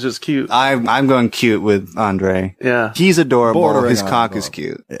 or is it just cute? I'm going cute with Andre. Yeah. He's adorable. Bordering his on cock adorable. is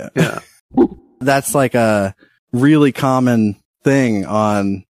cute. Yeah. That's like a really common thing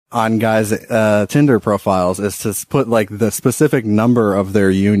on guys' Tinder profiles is to put like the specific number of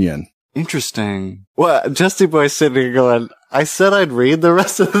their union. Interesting. Well, Justy Boy's sitting here going, I said I'd read the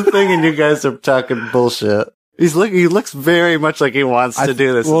rest of the thing and you guys are talking bullshit. He looks very much like he wants to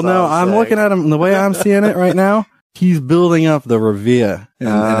do this. Well, no, I'm looking at him the way I'm seeing it right now. He's building up the Revere in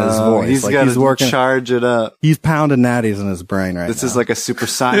his voice. He's got to charge it up. He's pounding natties in his brain right now. This is like a Super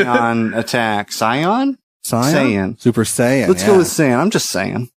Saiyan attack. Saiyan? Saiyan. Super Saiyan. Let's go with Saiyan. I'm just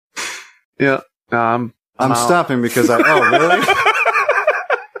saying. Yeah. I'm stopping because really?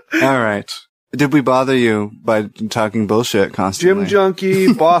 All right. Did we bother you by talking bullshit constantly? Gym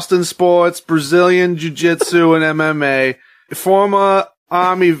junkie, Boston sports, Brazilian jiu-jitsu and MMA, former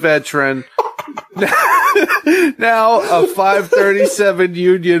Army veteran, now a 537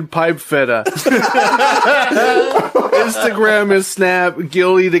 union pipe fitter. Instagram is Snap,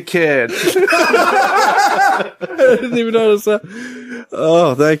 Gilly the Kid. I didn't even notice that.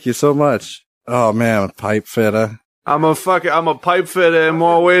 Oh, thank you so much. Oh man, a pipe fitter. I'm a pipe fitter in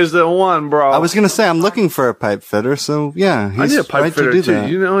more ways than one, bro. I was gonna say, I'm looking for a pipe fitter, so yeah. I need a pipe fitter too. That.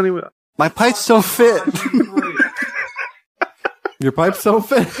 You know any? My pipes don't fit. Your pipes don't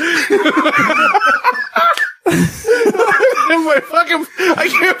fit. I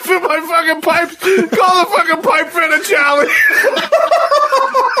can't fit my fucking pipes. Call the fucking pipe fitter, Charlie.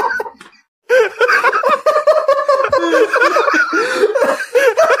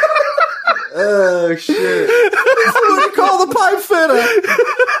 Oh shit! Somebody call the pipe fitter.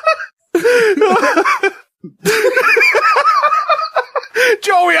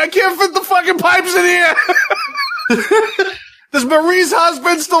 Joey, I can't fit the fucking pipes in here. Does Marie's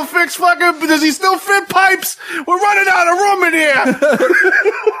husband still fix fucking? Does he still fit pipes? We're running out of room in here.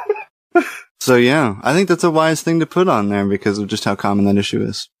 So yeah, I think that's a wise thing to put on there because of just how common that issue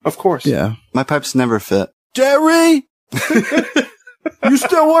is. Of course. Yeah. My pipes never fit. Jerry, you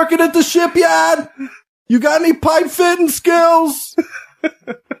still working at the shipyard? You got any pipe fitting skills?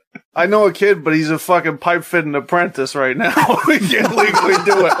 I know a kid, but he's a fucking pipe fitting apprentice right now. We can't legally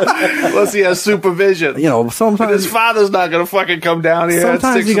do it unless he has supervision. You know, sometimes his father's not gonna fucking come down here.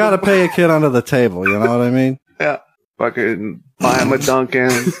 Sometimes you gotta pay a kid under the table. You know what I mean? Yeah. Fucking buy him a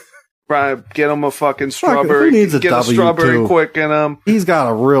Dunkin'. Get him a fucking strawberry. Who needs a Get a strawberry quick and He's got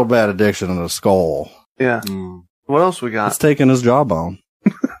a real bad addiction to the skull. Yeah. What else we got? It's taking his jawbone.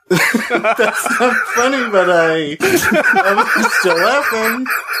 That's not funny, but I'm still laughing.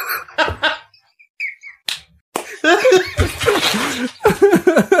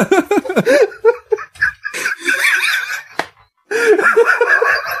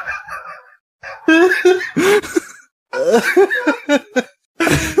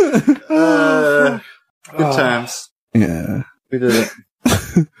 Good times. Yeah. We did it.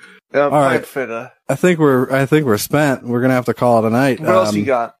 All right. Fitter. I think we're spent. We're gonna have to call it a night. What else you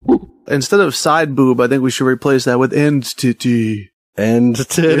got? Instead of side boob, I think we should replace that with end titty. End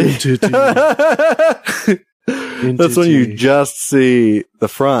titty. That's when you just see the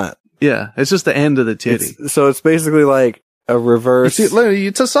front. Yeah, it's just the end of the titty. So it's basically like a reverse.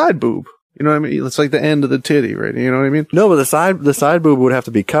 It's a side boob. You know what I mean? It's like the end of the titty, right? You know what I mean? No, but the side boob would have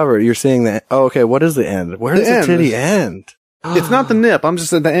to be covered. You're seeing that. Oh, okay. What is the end? Where does the titty end? It's not the nip. I'm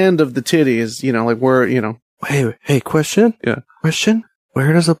just at the end of the titty is, you know, like where, you know. Hey, question? Yeah. Question?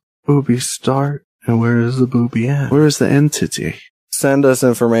 Where does a boobie start and where does the boobie end? Where is the end titty? Send us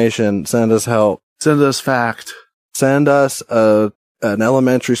information. Send us help. Send us fact. Send us an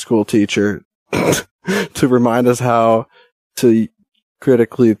elementary school teacher to remind us how to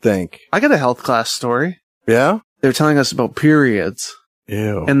critically think. I got a health class story. Yeah? They're telling us about periods.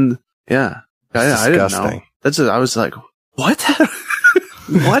 Ew. And yeah. I didn't know. That's it. I was like, what?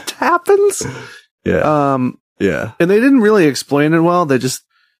 What happens? Yeah. Yeah. And they didn't really explain it well. They just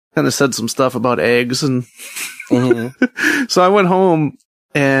kind of said some stuff about eggs and so I went home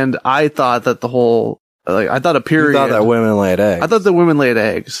and I thought that I thought a period. You thought that women laid eggs. I thought that women laid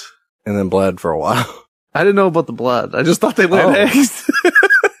eggs. And then bled for a while. I didn't know about the blood. I just thought they laid eggs.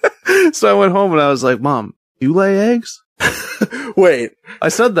 So I went home and I was like, Mom, you lay eggs? Wait. I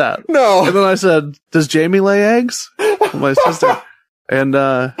said that. No. And then I said, does Jamie lay eggs? My sister. And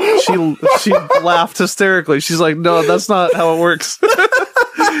she laughed hysterically. She's like, no, that's not how it works.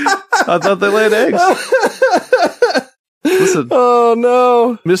 I thought they laid eggs. Listen. Oh,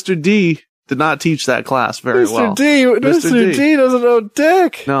 no. Mr. D did not teach that class very well. Mr. D doesn't know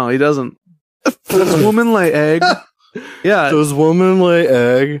dick. No, he doesn't. Does woman lay egg? Yeah. Does woman lay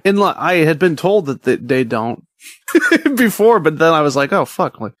egg? And I had been told that they don't before, but then I was like, oh,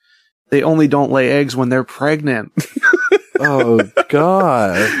 fuck. Like, they only don't lay eggs when they're pregnant. Oh,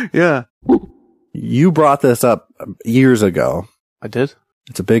 God. Yeah. You brought this up years ago. I did?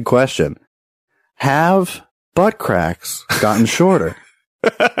 It's a big question. Have butt cracks gotten shorter?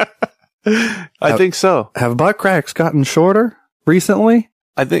 I think so. Have butt cracks gotten shorter recently?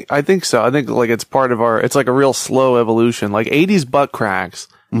 I think so. I think like it's part of it's like a real slow evolution. Like 80s butt cracks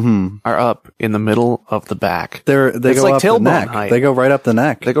are up in the middle of the back. They go like up the neck. height. They go right up the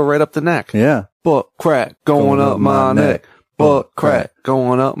neck. They go right up the neck. Yeah. Butt crack going up my neck. Butt crack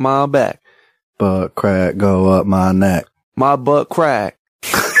going up my back. Butt crack go up my neck. My butt crack.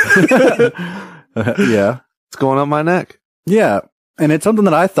 Yeah. It's going up my neck. Yeah. And it's something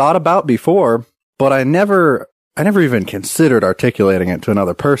that I thought about before, but I never even considered articulating it to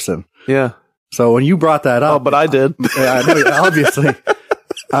another person. Yeah. So when you brought that up. Oh, but I did. Yeah, I know, obviously.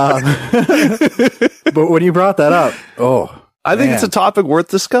 But when you brought that up, I think it's a topic worth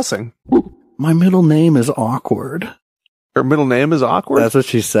discussing. My middle name is awkward. Her middle name is awkward? That's what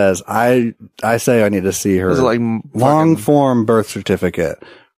she says. I say I need to see her long form birth certificate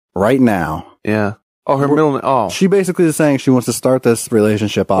right now. Yeah. Oh, her middle name. Oh. She basically is saying she wants to start this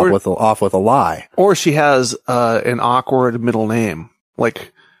relationship off with a lie. Or she has an awkward middle name.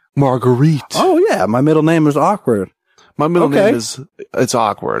 Like Marguerite. Oh, yeah. My middle name is awkward. My middle name it's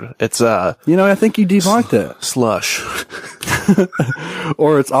awkward. It's I think you debunked it. Slush.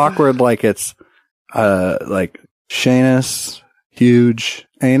 Or it's awkward like it's like Shanus, huge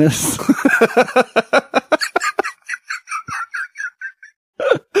anus.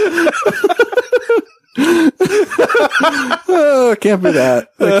 Oh, it can't be that.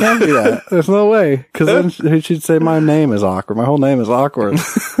 It can't be that. There's no way. Because then she'd say my name is awkward. My whole name is awkward.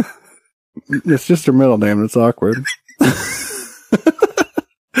 It's just her middle name that's awkward.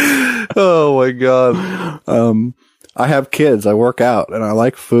 Oh my God. I have kids. I work out and I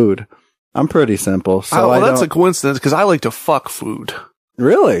like food. I'm pretty simple. So that's a coincidence because I like to fuck food.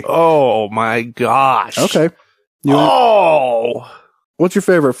 Really? Oh my gosh. Okay. What's your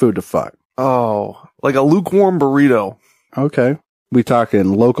favorite food to fuck? Oh, like a lukewarm burrito. Okay. We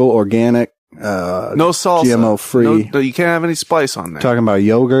talking local, organic, no salsa, GMO free. No, you can't have any spice on there. Talking about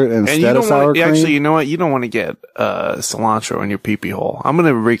yogurt instead of sour cream. Actually, you know what? You don't want to get cilantro in your pee-pee hole. I'm going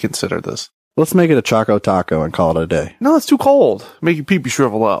to reconsider this. Let's make it a Choco Taco and call it a day. No, it's too cold. Make your pee-pee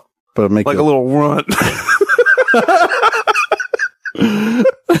shrivel up. But make like a little runt.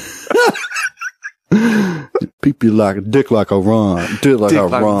 Pee-pee like a dick like a run. Dick like a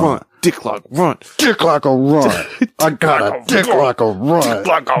run. Dick like run. Dick like a run. I got a dick like a run.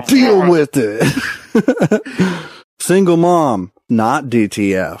 Deal with it. Single mom, not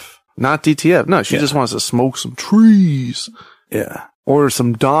DTF. Not DTF. No, she just wants to smoke some trees. Yeah. Order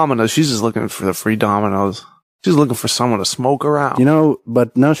some Dominoes. She's just looking for the free Dominoes. She's looking for someone to smoke around.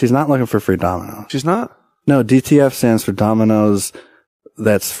 But no, she's not looking for free Dominoes. She's not? No, DTF stands for Dominoes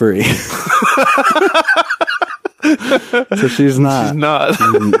that's free. So she's not. She's not.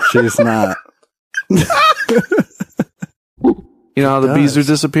 She's not. You know how the bees are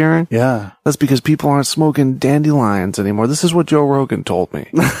disappearing? Yeah. That's because people aren't smoking dandelions anymore. This is what Joe Rogan told me.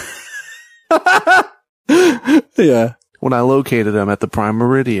 Yeah. When I located him at the Prime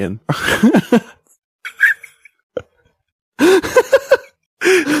Meridian.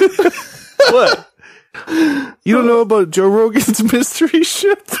 What? You don't know about Joe Rogan's mystery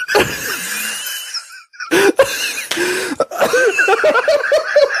ship?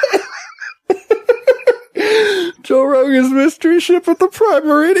 Joe Rogan's mystery ship at the Prime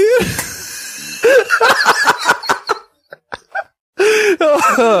Meridian.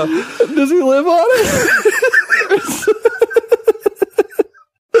 Does he live on it?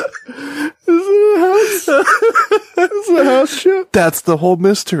 Is it a house? Is it a house ship? That's the whole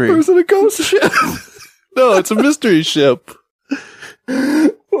mystery. Or is it a ghost ship? No, it's a mystery ship.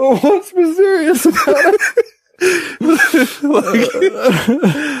 Well, what's mysterious about it?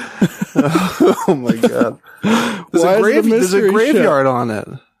 Oh my God. There's a graveyard on it.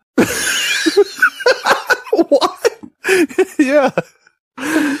 What? Yeah.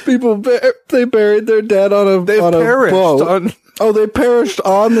 People, they buried their dead on a boat. They perished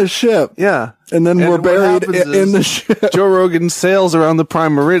on the ship. Yeah. And then were buried in the ship. Joe Rogan sails around the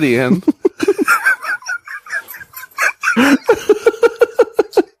Prime Meridian.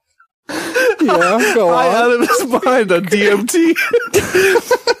 Yeah, go on. Out of his mind on DMT.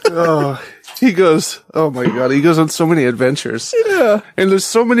 He goes, oh my God, he goes on so many adventures. Yeah. And there's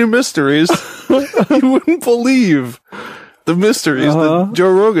so many mysteries. You wouldn't believe the mysteries that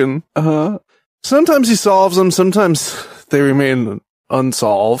Joe Rogan. Sometimes he solves them, sometimes they remain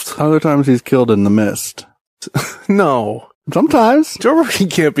unsolved. Other times he's killed in the mist. No. Sometimes. Joe Rogan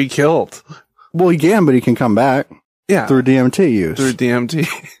can't be killed. Well, he can, but he can come back. Yeah. Through DMT use. Through DMT.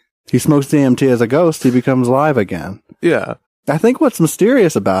 He smokes DMT as a ghost, he becomes live again. Yeah. I think what's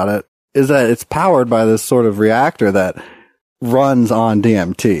mysterious about it is that it's powered by this sort of reactor that runs on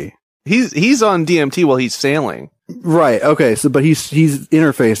DMT. He's on DMT while he's sailing. Okay. So, but he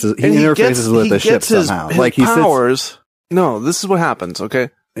interfaces with the ship somehow. Like he powers. No, this is what happens.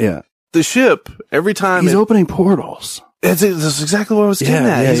 Okay. Yeah. The ship every time he's opening portals. That's exactly what I was getting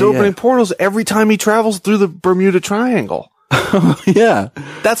at. He's opening portals every time he travels through the Bermuda Triangle. Yeah.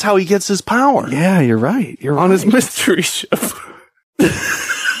 That's how he gets his power. Yeah, you're right. You're on right. his mystery ship.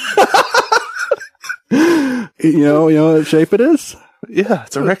 You know what shape it is? Yeah,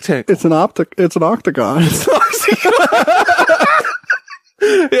 it's a rectangle. It's an octagon.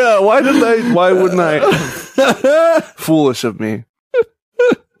 Yeah, why wouldn't I? Foolish of me.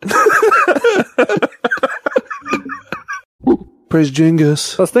 Praise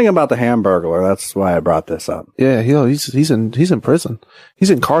Genghis. I was thinking about the Hamburglar. That's why I brought this up. Yeah, he's in prison. He's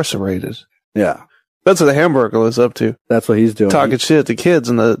incarcerated. Yeah. That's what the Hamburglar is up to. That's what he's doing. Talking shit to kids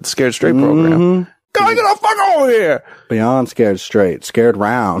in the Scared Straight program. Go get the fuck over here! Beyond scared straight. Scared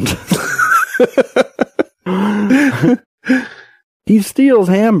round. He steals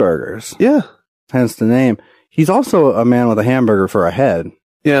hamburgers. Yeah. Hence the name. He's also a man with a hamburger for a head.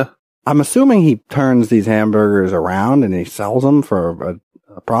 Yeah. I'm assuming he turns these hamburgers around and he sells them for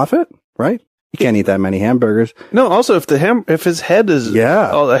a profit, right? You can't eat that many hamburgers. No, also if his head is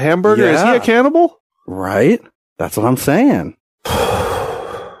a hamburger, is he a cannibal? Right? That's what I'm saying.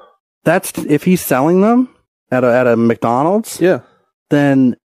 That's if he's selling them at a McDonald's. Yeah.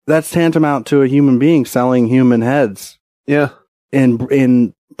 Then that's tantamount to a human being selling human heads. Yeah.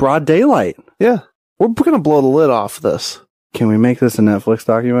 In broad daylight. Yeah. We're going to blow the lid off this. Can we make this a Netflix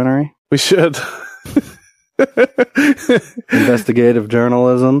documentary? We should. Investigative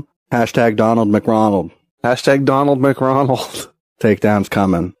journalism. Hashtag Donald McRonald. Hashtag Donald McRonald. Takedown's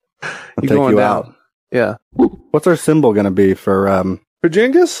coming. I'll take you out. Yeah. What's our symbol going to be for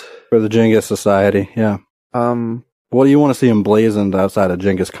Genghis? For the Genghis Society, yeah. What do you want to see emblazoned outside of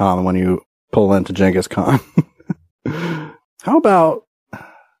Genghis Khan when you pull into Genghis Khan? How about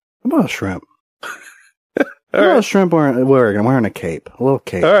a shrimp? How about a shrimp wearing a cape? A little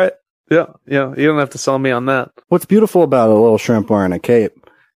cape. All right. Yeah. Yeah. You don't have to sell me on that. What's beautiful about a little shrimp wearing a cape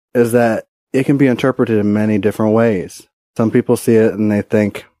is that it can be interpreted in many different ways. Some people see it and they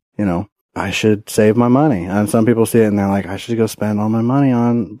think, I should save my money. And some people see it and they're like, I should go spend all my money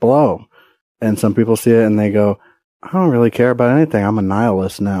on blow. And some people see it and they go, I don't really care about anything. I'm a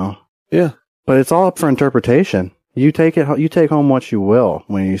nihilist now. Yeah. But it's all up for interpretation. You take home what you will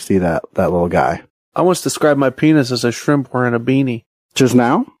when you see that little guy. I once described my penis as a shrimp wearing a beanie. Just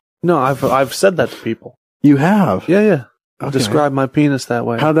now? No, I've said that to people. You have? Yeah. I've Okay. described my penis that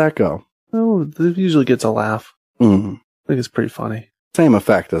way. How'd that go? Oh, it usually gets a laugh. Mm. I think it's pretty funny. Same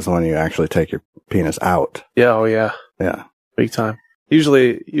effect as when you actually take your penis out. Yeah, oh yeah. Yeah. Big time.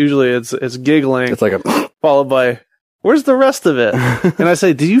 Usually it's giggling. It's like a followed by, where's the rest of it? And I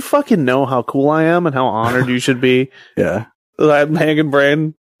say, do you fucking know how cool I am and how honored you should be yeah. that I'm hanging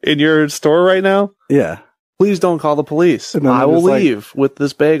brain in your store right now? Yeah. Please don't call the police. I will leave with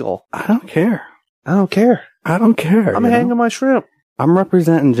this bagel. I don't care. I don't care. I'm hanging my shrimp. I'm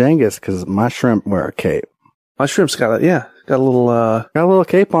representing Genghis because my shrimp wear a cape. My shrimp's got a little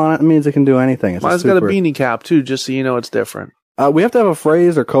cape on it. It means it can do anything. Mine's got a beanie cap too, just so you know it's different. We have to have a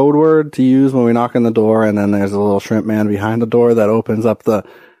phrase or code word to use when we knock on the door, and then there's a little shrimp man behind the door that opens up the.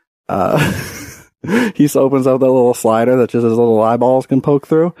 He opens up that little slider that just his little eyeballs can poke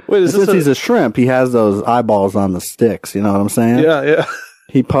through. Wait, since he's a shrimp, he has those eyeballs on the sticks. You know what I'm saying? Yeah.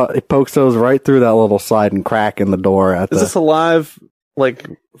 He pokes those right through that little sliding crack in the door. Is this a live, like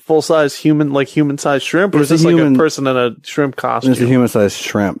full-size human-sized shrimp, or is this like a person in a shrimp costume? This is a human-sized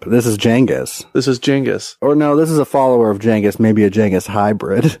shrimp. This is Genghis. Or no, this is a follower of Genghis, maybe a Genghis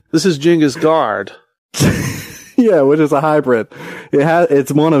hybrid. This is Genghis Guard. Yeah, which is a hybrid.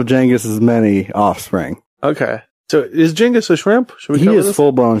 It's one of Genghis's many offspring. Okay. So is Genghis a shrimp? He is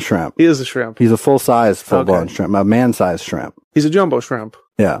full-blown shrimp. He is a shrimp. He's a full-size, full-blown shrimp, a man-sized shrimp. He's a jumbo shrimp.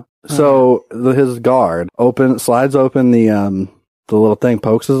 Yeah. So his guard slides open the little thing,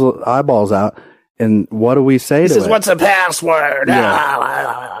 pokes his eyeballs out, and what do we say to it? He says, "What's the password?"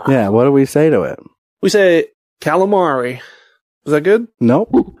 Yeah, what do we say to it? We say calamari. Is that good?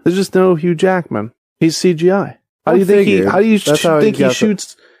 Nope. There's just no Hugh Jackman. He's CGI. How do you think he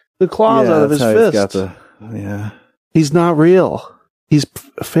shoots the claws out of his fist? Yeah. He's not real. He's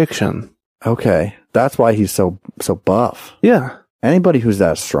fiction. Okay. That's why he's so buff. Yeah. Anybody who's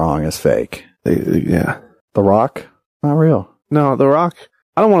that strong is fake. Yeah. The Rock? Not real. No, The Rock.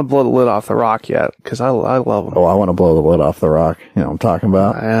 I don't want to blow the lid off The Rock yet, because I love him. Oh, I want to blow the lid off The Rock. You know what I'm talking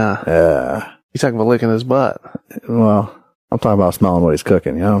about? Yeah. Yeah. You're talking about licking his butt. Well, I'm talking about smelling what he's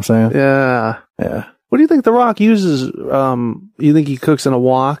cooking. You know what I'm saying? Yeah. Yeah. What do you think The Rock uses? You think he cooks in a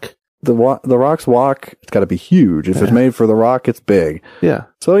wok? The Rock's wok, it's got to be huge. If it's made for The Rock, it's big. Yeah.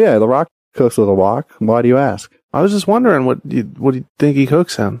 So yeah, The Rock cooks with a wok. Why do you ask? I was just wondering what do you think he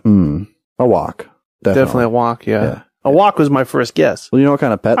cooks in? A wok. Definitely a wok, yeah. A wok was my first guess. Well, you know what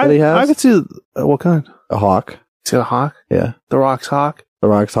kind of pet that he has? I could see what kind? A hawk. He's got a hawk? Yeah. The Rock's hawk? The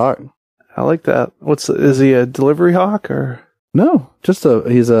Rock's hawk. I like that. Is he a delivery hawk or? No,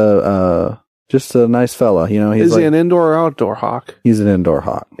 he's a nice fella. You know, is he an indoor or outdoor hawk? He's an indoor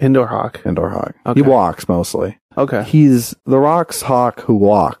hawk. Indoor hawk. Okay. He walks mostly. Okay. He's The Rock's hawk who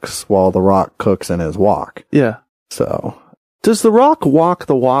walks while The Rock cooks in his wok. Yeah. So. Does The Rock walk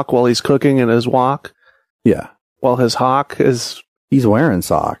the wok while he's cooking in his wok? Yeah. While his hawk is... He's wearing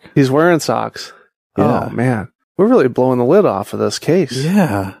socks. Yeah. Oh, man. We're really blowing the lid off of this case.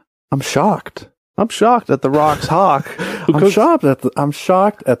 Yeah. I'm shocked. I'm shocked at The Rock's hawk. I'm shocked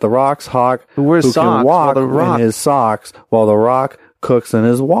at The Rock's hawk who wears socks can walk in his socks while The Rock cooks in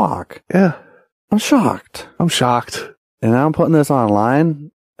his wok. Yeah. I'm shocked. And now I'm putting this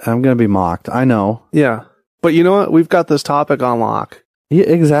online. I'm going to be mocked. I know. Yeah. But you know what? We've got this topic on lock. Yeah,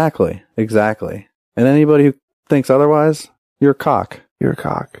 exactly. And anybody who thinks otherwise, you're a cock. You're a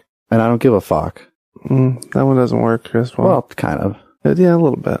cock. And I don't give a fuck. That one doesn't work, Chris. Well, kind of. Yeah, a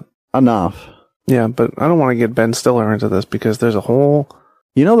little bit. Enough. Yeah, but I don't want to get Ben Stiller into this because there's a whole...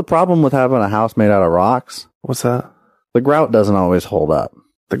 You know the problem with having a house made out of rocks? What's that? The grout doesn't always hold up.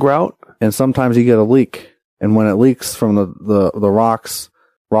 The grout? And sometimes you get a leak. And when it leaks from the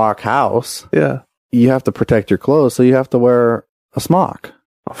rock house, yeah, you have to protect your clothes, so you have to wear a smock.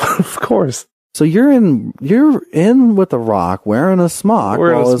 Of course. So you're in with the rock wearing a smock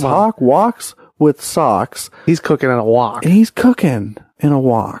while his hawk walks with socks. He's cooking in a wok. And he's cooking in a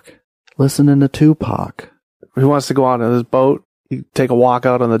wok, listening to Tupac. He wants to go out on his boat. You take a walk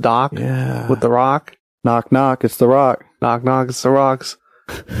out on the dock with the rock. Knock, knock, it's the rock. Knock, knock, it's the rock's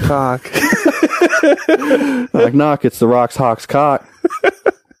cock. Knock, knock, it's the rock's hawk's cock.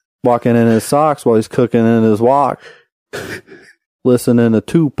 Walking in his socks while he's cooking in his wok. Listening to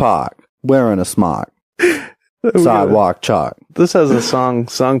Tupac, wearing a smock. Sidewalk chalk. This has a song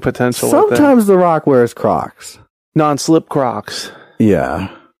potential. Sometimes the rock wears Crocs. Non-slip Crocs.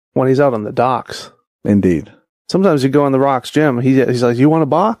 Yeah. When he's out on the docks. Indeed. Sometimes you go in the Rock's gym. He's like, you want a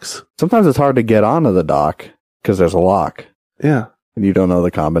box? Sometimes it's hard to get onto the dock because there's a lock. Yeah. And you don't know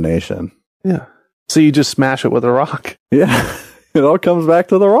the combination. Yeah. So you just smash it with a rock. Yeah. It all comes back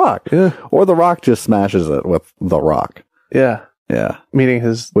to the rock. Yeah. Or the rock just smashes it with the rock. Yeah. Yeah. Meaning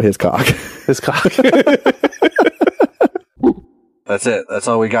with his cock. His cock. That's it. That's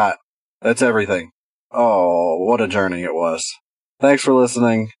all we got. That's everything. Oh, what a journey it was. Thanks for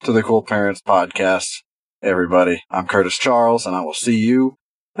listening to the Cool Parents Podcast, everybody. I'm Curtis Charles, and I will see you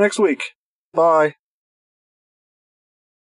next week. Bye.